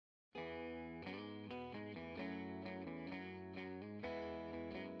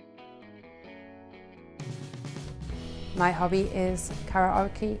My hobby is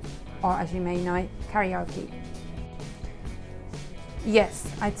karaoke, or as you may know it, karaoke.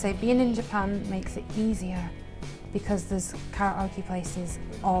 Yes, I'd say being in Japan makes it easier because there's karaoke places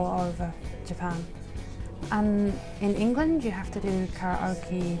all over Japan. And in England, you have to do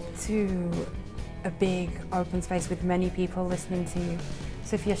karaoke to a big open space with many people listening to you.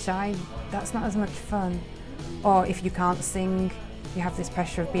 So if you're shy, that's not as much fun. Or if you can't sing, you have this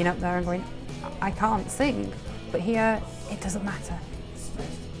pressure of being up there and going, I can't sing. But here, it doesn't matter.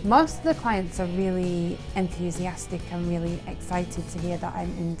 Most of the clients are really enthusiastic and really excited to hear that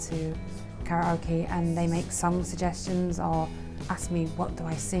I'm into karaoke, and they make song suggestions or ask me, what do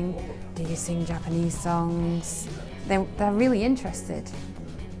I sing? Do you sing Japanese songs? They're really interested.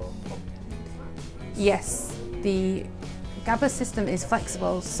 Yes, the Gaba system is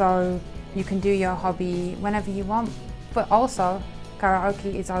flexible, so you can do your hobby whenever you want, but also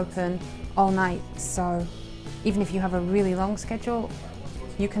karaoke is open all night, so even if you have a really long schedule,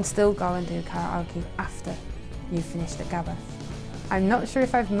 you can still go and do karaoke after you've finished at Gaba. I'm not sure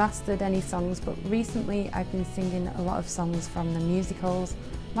if I've mastered any songs, but recently I've been singing a lot of songs from the musicals,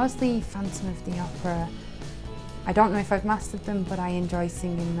 mostly Phantom of the Opera. I don't know if I've mastered them, but I enjoy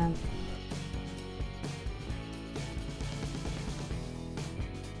singing them.